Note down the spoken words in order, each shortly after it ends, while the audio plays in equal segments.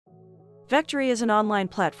Vectary is an online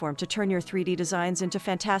platform to turn your 3D designs into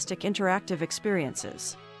fantastic interactive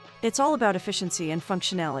experiences. It's all about efficiency and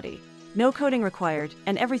functionality. No coding required,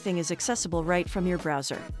 and everything is accessible right from your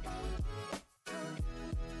browser.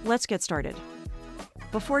 Let's get started.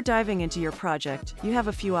 Before diving into your project, you have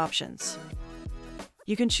a few options.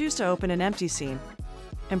 You can choose to open an empty scene,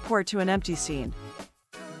 import to an empty scene,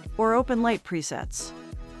 or open light presets.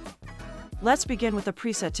 Let's begin with a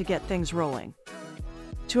preset to get things rolling.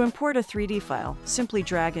 To import a 3D file, simply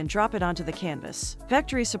drag and drop it onto the canvas.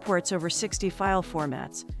 Vectary supports over 60 file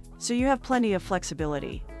formats, so you have plenty of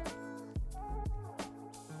flexibility.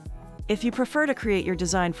 If you prefer to create your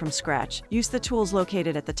design from scratch, use the tools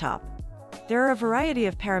located at the top. There are a variety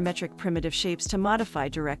of parametric primitive shapes to modify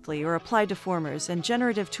directly or apply deformers and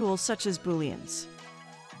generative tools such as booleans.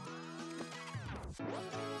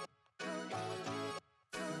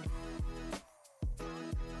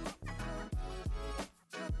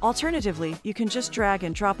 Alternatively, you can just drag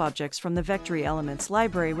and drop objects from the Vectary Elements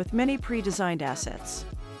library with many pre-designed assets.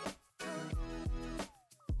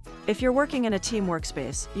 If you're working in a team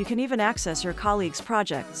workspace, you can even access your colleagues'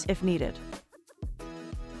 projects if needed.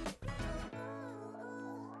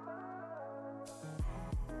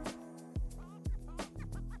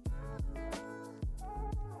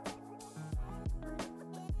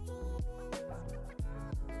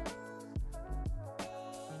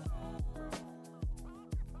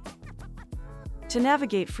 To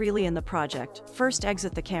navigate freely in the project, first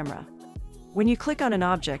exit the camera. When you click on an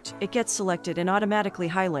object, it gets selected and automatically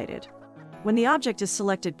highlighted. When the object is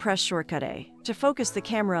selected, press shortcut A to focus the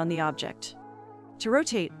camera on the object. To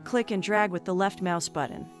rotate, click and drag with the left mouse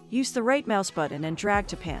button. Use the right mouse button and drag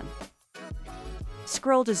to pan.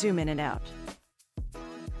 Scroll to zoom in and out.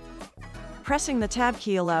 Pressing the Tab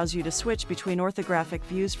key allows you to switch between orthographic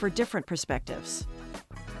views for different perspectives.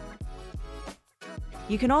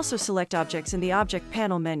 You can also select objects in the Object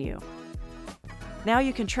Panel menu. Now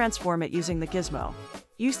you can transform it using the gizmo.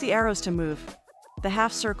 Use the arrows to move, the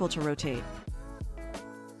half circle to rotate,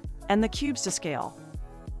 and the cubes to scale.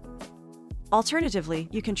 Alternatively,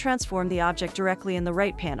 you can transform the object directly in the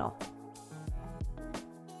right panel.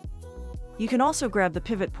 You can also grab the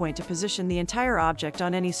pivot point to position the entire object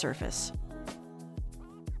on any surface.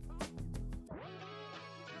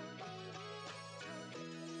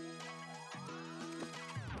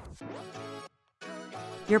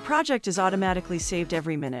 Your project is automatically saved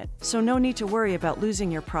every minute, so no need to worry about losing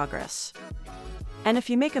your progress. And if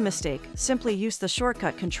you make a mistake, simply use the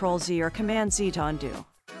shortcut Ctrl-Z or Command-Z to undo.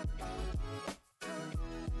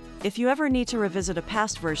 If you ever need to revisit a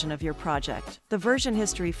past version of your project, the version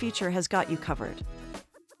history feature has got you covered.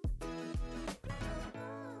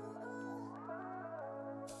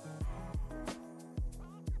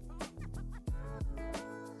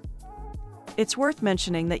 It's worth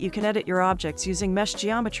mentioning that you can edit your objects using mesh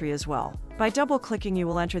geometry as well. By double-clicking, you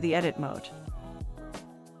will enter the edit mode.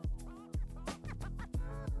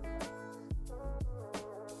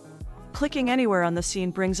 Clicking anywhere on the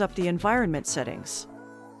scene brings up the environment settings.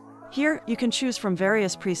 Here, you can choose from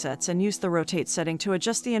various presets and use the rotate setting to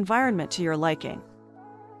adjust the environment to your liking.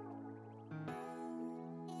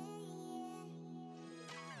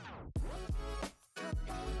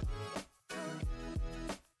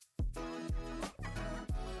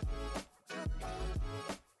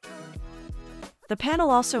 The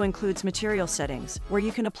panel also includes material settings, where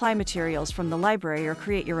you can apply materials from the library or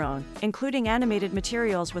create your own, including animated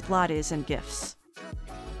materials with LUTs and GIFs.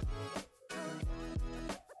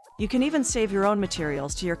 You can even save your own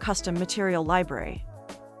materials to your custom material library.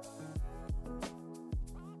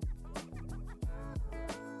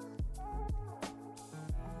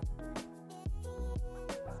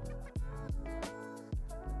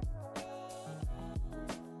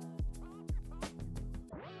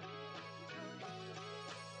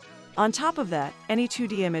 On top of that, any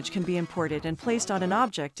 2D image can be imported and placed on an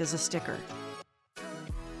object as a sticker.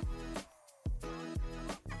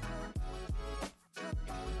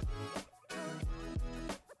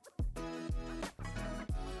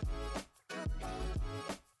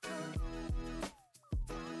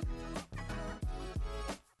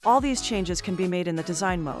 All these changes can be made in the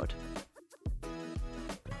design mode.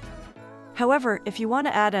 However, if you want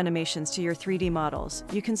to add animations to your 3D models,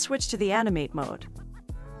 you can switch to the Animate mode.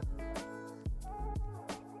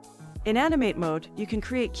 In Animate mode, you can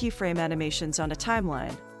create keyframe animations on a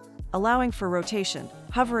timeline, allowing for rotation,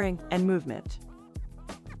 hovering, and movement.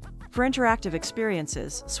 For interactive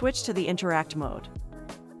experiences, switch to the Interact mode.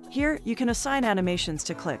 Here, you can assign animations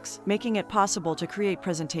to clicks, making it possible to create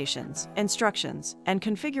presentations, instructions, and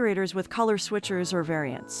configurators with color switchers or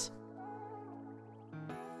variants.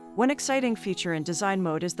 One exciting feature in design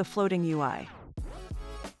mode is the floating UI.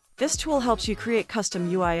 This tool helps you create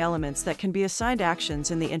custom UI elements that can be assigned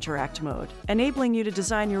actions in the interact mode, enabling you to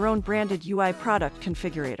design your own branded UI product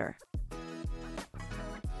configurator.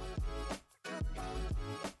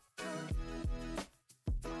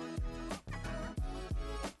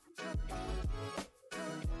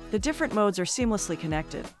 The different modes are seamlessly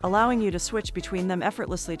connected, allowing you to switch between them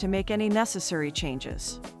effortlessly to make any necessary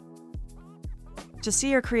changes. To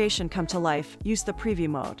see your creation come to life, use the preview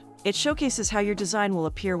mode. It showcases how your design will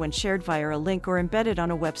appear when shared via a link or embedded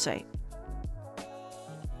on a website.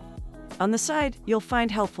 On the side, you'll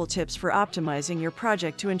find helpful tips for optimizing your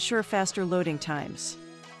project to ensure faster loading times.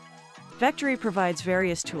 Vectary provides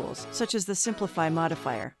various tools, such as the Simplify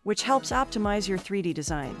modifier, which helps optimize your 3D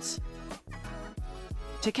designs.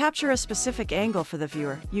 To capture a specific angle for the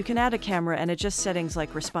viewer, you can add a camera and adjust settings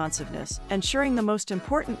like responsiveness, ensuring the most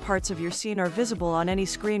important parts of your scene are visible on any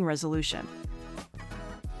screen resolution.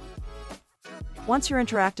 Once your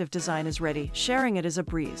interactive design is ready, sharing it is a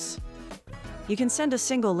breeze. You can send a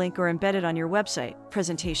single link or embed it on your website,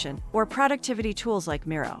 presentation, or productivity tools like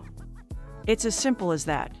Miro. It's as simple as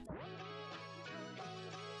that.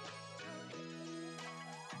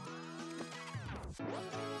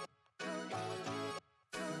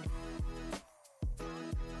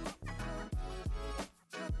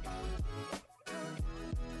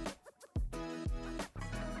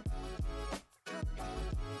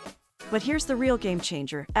 But here's the real game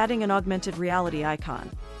changer, adding an augmented reality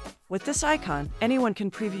icon. With this icon, anyone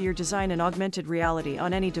can preview your design in augmented reality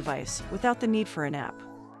on any device, without the need for an app.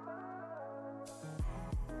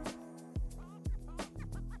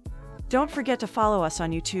 Don't forget to follow us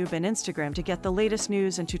on YouTube and Instagram to get the latest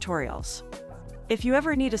news and tutorials. If you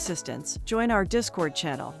ever need assistance, join our Discord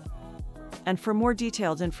channel. And for more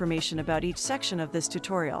detailed information about each section of this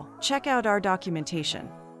tutorial, check out our documentation.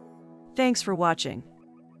 Thanks for watching.